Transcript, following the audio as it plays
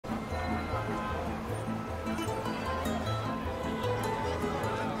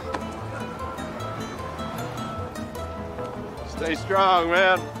Stay strong,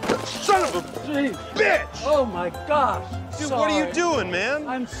 man. Son of a bitch! Oh my gosh. Dude, sorry. what are you doing, man?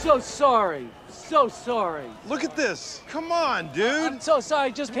 I'm so sorry. So sorry. Look at this. Come on, dude. I'm so sorry. I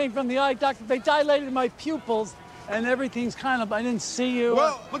just came from the eye doctor. They dilated my pupils and everything's kind of, I didn't see you.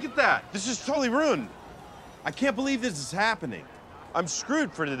 Well, look at that. This is totally ruined. I can't believe this is happening. I'm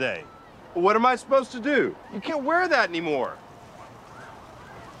screwed for today. What am I supposed to do? You can't wear that anymore.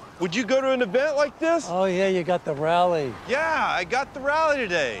 Would you go to an event like this? Oh, yeah, you got the rally. Yeah, I got the rally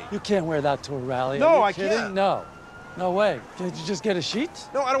today. You can't wear that to a rally. No, Are you I kidding? can't. No. No way. Did you just get a sheet?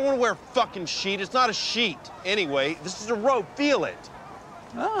 No, I don't want to wear a fucking sheet. It's not a sheet. Anyway, this is a rope. Feel it.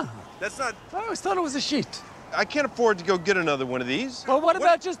 Ah. That's not... I always thought it was a sheet. I can't afford to go get another one of these. Well, what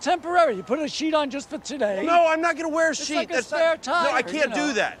about just temporary? You put a sheet on just for today? No, I'm not going to wear a sheet. Like a spare tire. No, I can't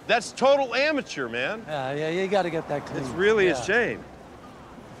do that. That's total amateur, man. Yeah, you got to get that clean. It's really a shame.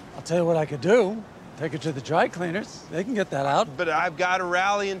 I'll tell you what I could do. Take it to the dry cleaners. They can get that out. But I've got a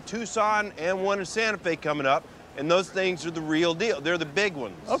rally in Tucson and one in Santa Fe coming up, and those things are the real deal. They're the big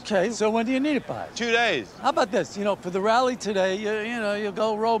ones. Okay, so when do you need it by? 2 days. How about this? You know, for the rally today, you'll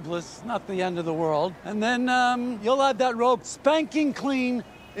go robeless, not the end of the world. And then you'll have that robe spanking clean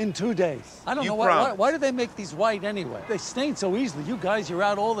in 2 days. I don't know why do they make these white anyway? They stain so easily. You guys, you're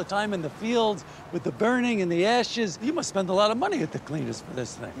out all the time in the fields with the burning and the ashes. You must spend a lot of money at the cleaners for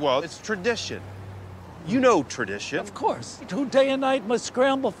this thing. Well, it's tradition. You know tradition. Of course. Who day and night must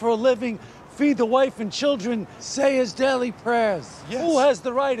scramble for a living, feed the wife and children, say his daily prayers. Yes. Who has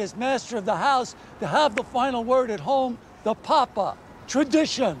the right as master of the house to have the final word at home? The papa.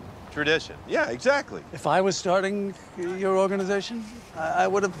 Tradition. Tradition. Yeah, exactly. If I was starting your organization, I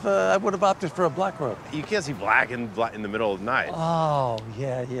would have opted for a black robe. You can't see black in the middle of the night. Oh,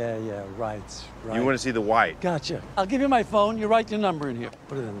 yeah, right. You want to see the white. Gotcha. I'll give you my phone. You write your number in here.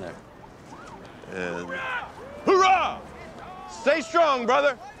 Put it in there. And hurrah! Stay strong,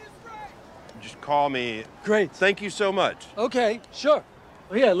 brother. Just call me. Great. Thank you so much. Okay, sure.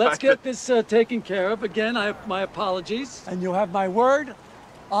 Well, yeah, let's get this taken care of. Again, I have my apologies. And you have my word,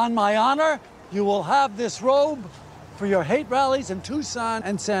 on my honor, you will have this robe for your hate rallies in Tucson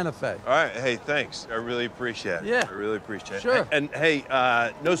and Santa Fe. All right, hey, thanks. I really appreciate it. Yeah. I really appreciate it. Sure. And hey,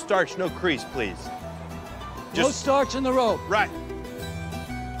 no starch, no crease, please. No starch in the robe. Right.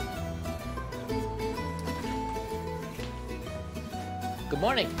 Good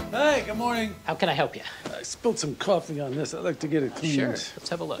morning. Hey, good morning. How can I help you? I spilled some coffee on this. I'd like to get it cleaned. Sure. Let's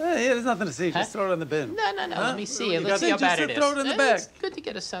have a look. Hey, there's nothing to see. Just Huh? throw it in the bin. No. Huh? Let me see it. You Let's see how just bad it is. throw it in the bag. It's good to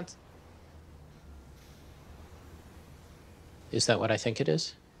get a sense. Is that what I think it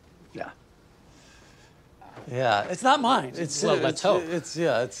is? Yeah. Yeah, it's not mine. It's Well, let's hope. It's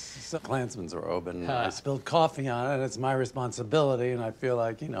a Klansman's robe, and I spilled coffee on it. And it's my responsibility, and I feel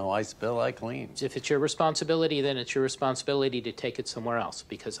like I spill, I clean. If it's your responsibility, then it's your responsibility to take it somewhere else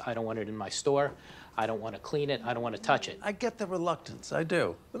because I don't want it in my store. I don't want to clean it. I don't want to touch it. I get the reluctance, I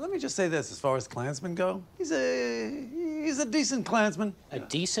do. But let me just say this: as far as Klansmen go, he's a decent Klansman. A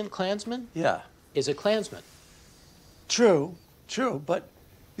decent Klansman Yeah. is a Klansman. True, but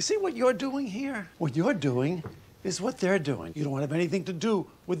you see what you're doing here? What you're doing is what they're doing. You don't have anything to do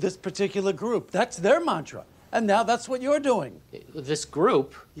with this particular group. That's their mantra. And now that's what you're doing. This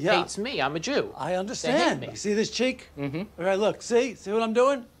group Yeah. hates me. I'm a Jew. I understand. They hate me. You see this cheek? Mm-hmm. All right, look, see what I'm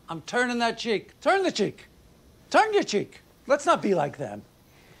doing? I'm turning that cheek. Turn the cheek. Turn your cheek. Let's not be like them.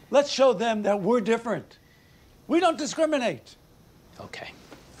 Let's show them that we're different. We don't discriminate. Okay.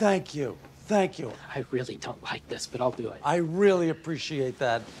 Thank you. Thank you. I really don't like this, but I'll do it. I really appreciate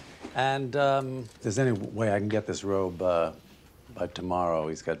that. And if there's any way I can get this robe by tomorrow,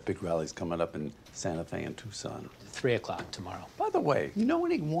 he's got big rallies coming up in Santa Fe and Tucson. 3 o'clock tomorrow. By the way, you know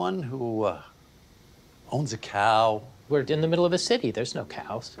anyone who owns a cow? We're in the middle of a city. There's no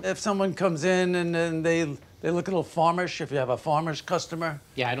cows. If someone comes in and they look a little farmish, if you have a farmish customer.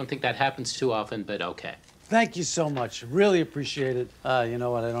 Yeah, I don't think that happens too often, but okay. Thank you so much. Really appreciate it. You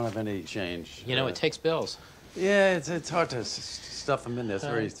know what? I don't have any change. You know, it takes bills. Yeah, it's hard to stuff them in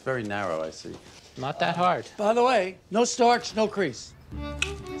there. It's very narrow, I see. Not that hard. By the way, no starch, no crease.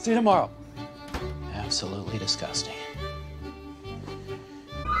 See you tomorrow. Absolutely disgusting.